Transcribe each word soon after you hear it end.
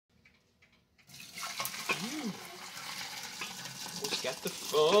got the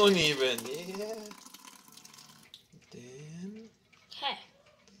phone even. Yeah. Then. Okay.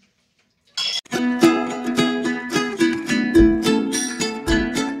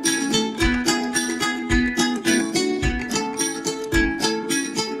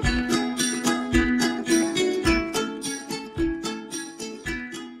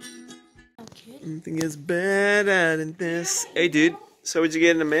 Nothing is better than this. Hey, dude. So what'd you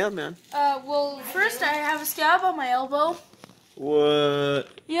get in the mail, man? Well, first I have a scab on my elbow. What?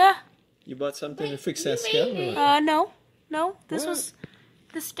 Yeah. You bought something to fix that scab? Or what? No. This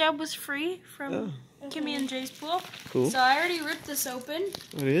scab was free from Kimmy and Jay's pool. Cool. So I already ripped this open.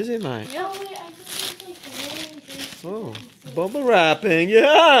 What is it, Mike? Yep. Oh, bubble wrapping,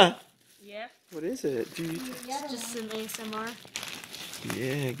 yeah. Yeah. What is it, dude? It's just some ASMR.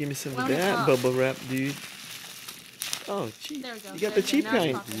 Yeah, give me some of that bubble wrap, dude. Oh, cheap. There we go. You got the cheap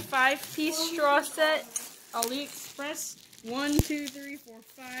kind. 5-piece straw set, AliExpress. 1, 2, 3, 4,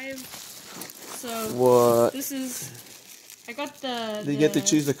 5. So what? This is. I got the. Did you get to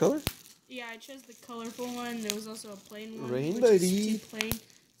choose the color? Yeah, I chose the colorful one. There was also a plain one. Rainbow which is Tea. too plain.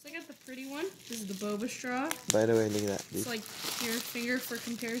 So I got the pretty one. This is the boba straw. By the way, look at that, dude. It's like your finger for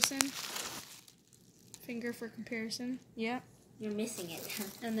comparison. Finger for comparison. Yeah. You're missing it.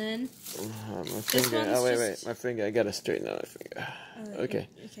 And then. My finger. Oh, wait. My finger. I gotta straighten out my finger. Okay.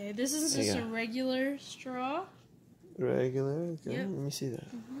 Okay, this is just a regular straw. Regular? Okay. Yep. Let me see that.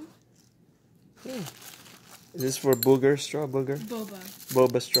 Yeah. Is this for booger straw? Booger? Boba.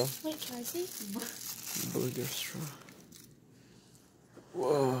 Boba straw? Wait, can I see? Booger straw.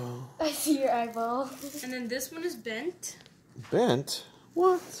 Whoa. I see your eyeball. And then this one is bent. Bent?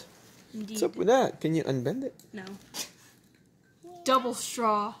 What? Indeed. What's up with that? Can you unbend it? No. Double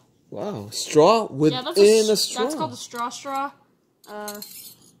straw. Wow. Straw within a straw. That's called a straw.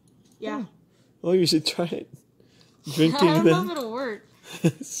 Yeah. Oh, you should try it. Drinking I don't them. know if it'll work.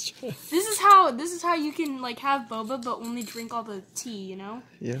 This is how you can like have boba but only drink all the tea, you know?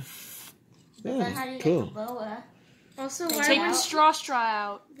 Yeah. But how do you cool. get the boba? Also, take the straw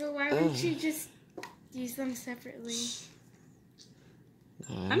out. But why wouldn't you just use them separately?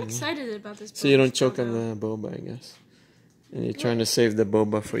 I'm excited about this. So you don't choke on the boba, I guess. And you're trying to save the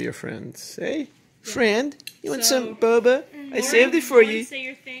boba for your friends. Hey, friend, you want some boba? I saved it for you. Say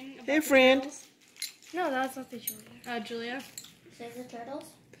your thing about Hey, friend. No, that's not the short. Julia. Save the turtles?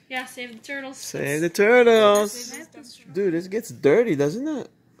 Yeah, save the turtles. Save the turtles. Dude, this gets dirty, doesn't it?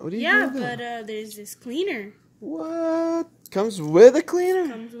 What do you do with but that? there's this cleaner. What? Comes with a cleaner?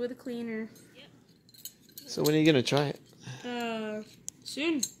 Comes with a cleaner. So when are you going to try it?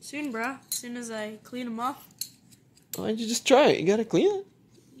 Soon, bruh. As soon as I clean them off. Why don't you just try it? You got to clean it.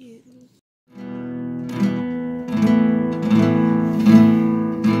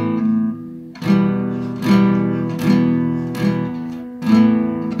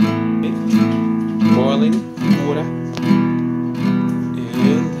 Boiling water.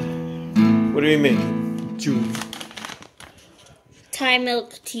 And what are we making? Juice. Thai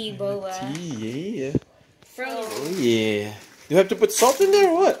milk tea boba. Tea, yeah. Frozen. Oh, yeah. You have to put salt in there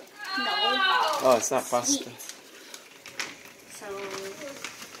or what? No. Oh, it's not pasta.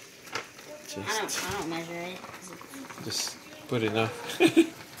 So I don't measure it. Just put enough.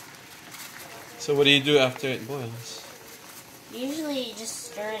 So what do you do after it boils? Usually you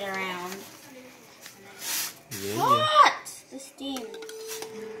just stir it around. Yeah. What? The steam.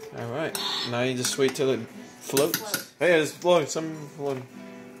 Alright. Now you just wait till it floats. Hey, it's blowing. Some floating.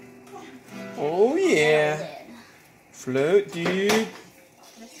 Oh yeah. Float, dude.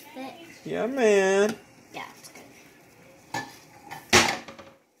 This fit. Yeah, man. Yeah, it's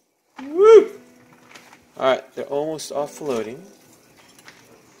good. Woo! Alright, they're almost off floating.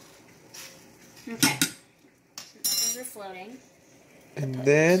 Okay. So those are floating. And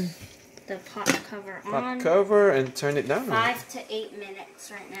then The pot cover on. pot cover and turn it down. 5 to 8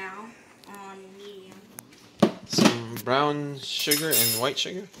 minutes right now on medium. Some brown sugar and white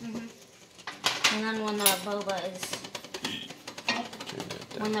sugar. And then when the boba is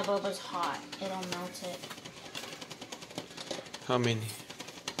boba's hot, it'll melt it. How many?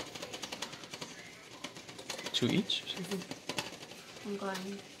 2 each or something? I'm going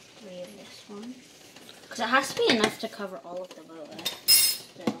 3 of this one. Because it has to be enough to cover all of the boba.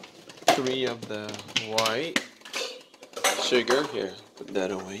 So. 3 of the white sugar. Here, put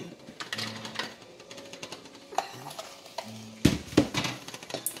that away.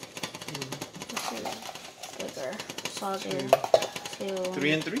 Bigger. So I'll do 2.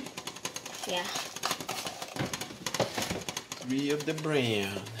 3 and 3? Yeah. 3 of the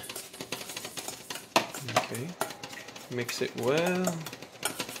brown. Okay. Mix it well.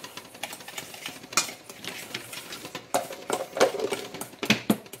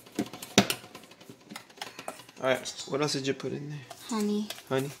 Alright, what else did you put in there? Honey.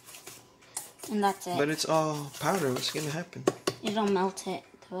 Honey? And that's it. But it's all powder. What's gonna happen? It'll melt it,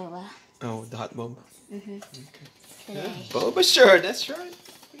 the boba. Oh, the hot boba? Mm-hmm. Okay. Yeah, boba shirt, that's right.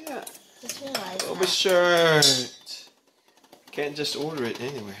 Yeah. Just realized Boba that. shirt. Can't just order it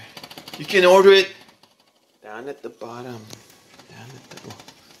anywhere. You can order it down at the bottom. Down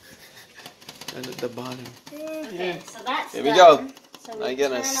at the bottom. Okay, so that's Here we done. go. So we I'm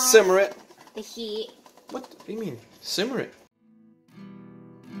gonna turn simmer off it. the heat. What do you mean? Simmer it.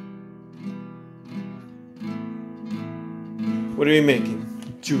 What are you making?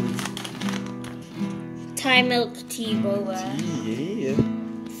 Julie. Thai milk tea boba. Yeah.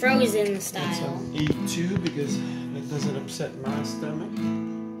 Frozen Let's style. eat two because it doesn't upset my stomach.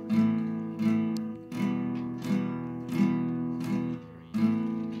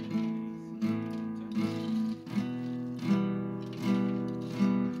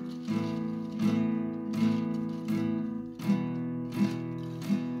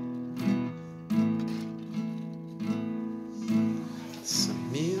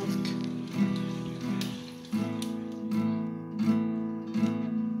 Some milk.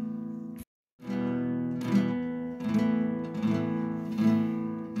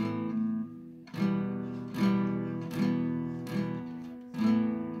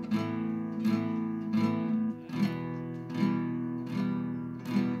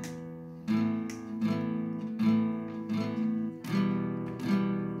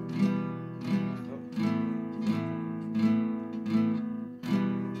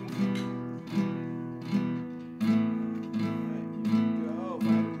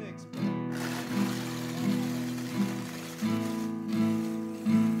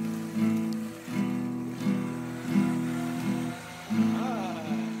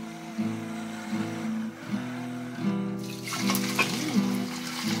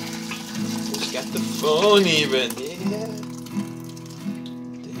 Got the phone even, yeah.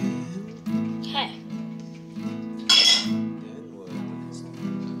 Okay.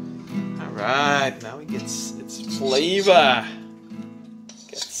 Alright, now it gets its flavor.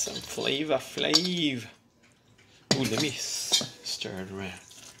 Get some flavor. Ooh, let me stir it around.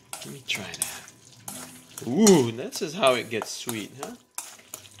 Let me try that. Ooh, this is how it gets sweet, huh?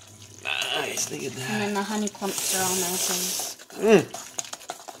 Nice, look at And that. then the honey clumps are all melting.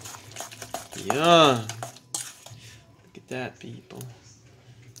 Yum. Look at that, people. Look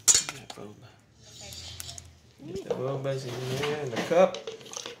at that boba. Get the bobas in there in the cup.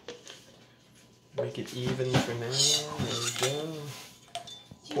 Make it even for now. There we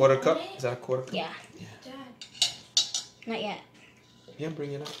go. Quarter cup? Is that a quarter cup? Yeah. Yeah. Not yet. Yeah,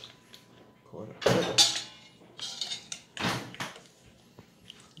 bring it up. Quarter.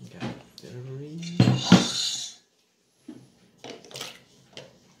 Got three.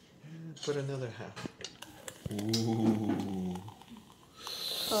 Put another half. Ooh.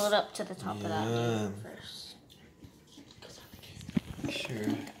 Pull it up to the top of that Yum. first.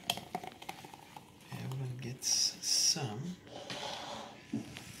 Sure. Everyone gets some.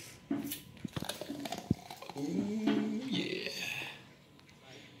 Ooh, yeah.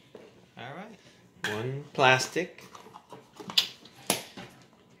 All right. One plastic.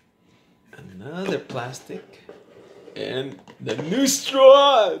 Another plastic. And the new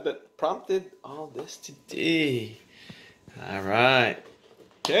straw that prompted all this today. All right.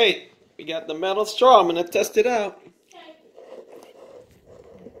 Cait, we got the metal straw. I'm going to test it out.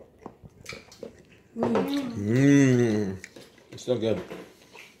 Mmm. It's so good.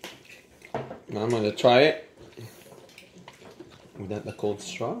 Now I'm going to try it without the cold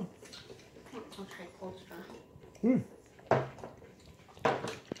straw. I'll try cold straw.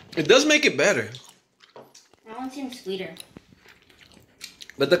 It does make it better. That one seems sweeter.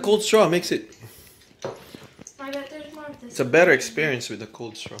 But the cold straw makes it... I bet there's more of this. It's a better experience with the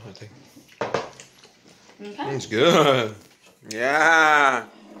cold straw, I think. Okay. It's good. Yeah.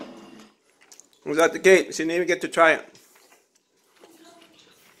 Who's at the gate? She didn't even get to try it.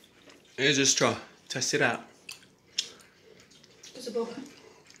 Here's a straw. Test it out. It's a boba.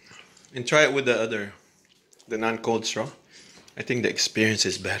 And try it with the non-cold straw. I think the experience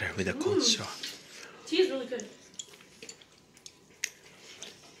is better with the cold straw. Tea is really good.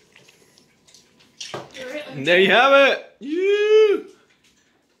 And there you have it. You.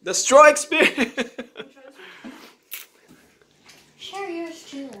 The straw experience. Share yours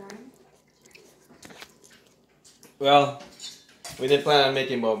too, Lauren. Well, we didn't plan on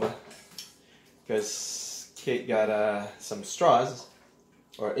making boba because Cait got some straws,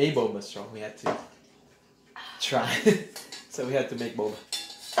 or a boba straw. We had to try, so we had to make boba.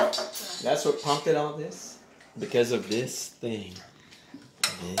 That's what prompted all this, because of this thing,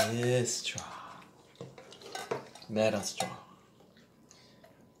 this straw. Metal straw.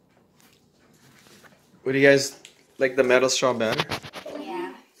 What do you guys like the metal straw better?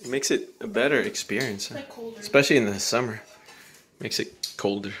 Yeah. It makes it a better experience, huh? Like colder. Especially in the summer. Makes it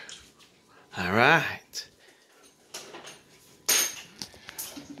colder. All right.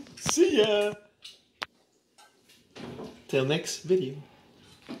 See ya. Till next video.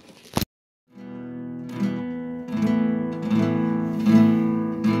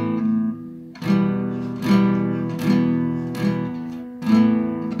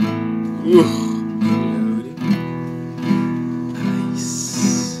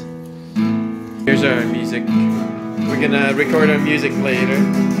 Nice. Here's our music. We're gonna record our music later.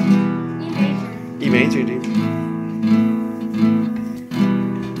 E major, dude.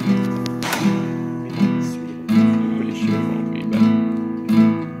 Pretty sure it won't be, but.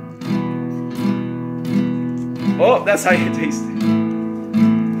 Oh, that's how you taste it.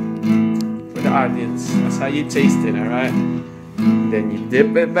 For the audience, that's how you taste it, alright? Then you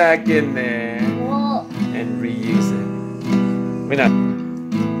dip it back in there and reuse it. We're not.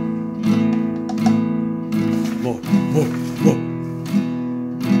 More.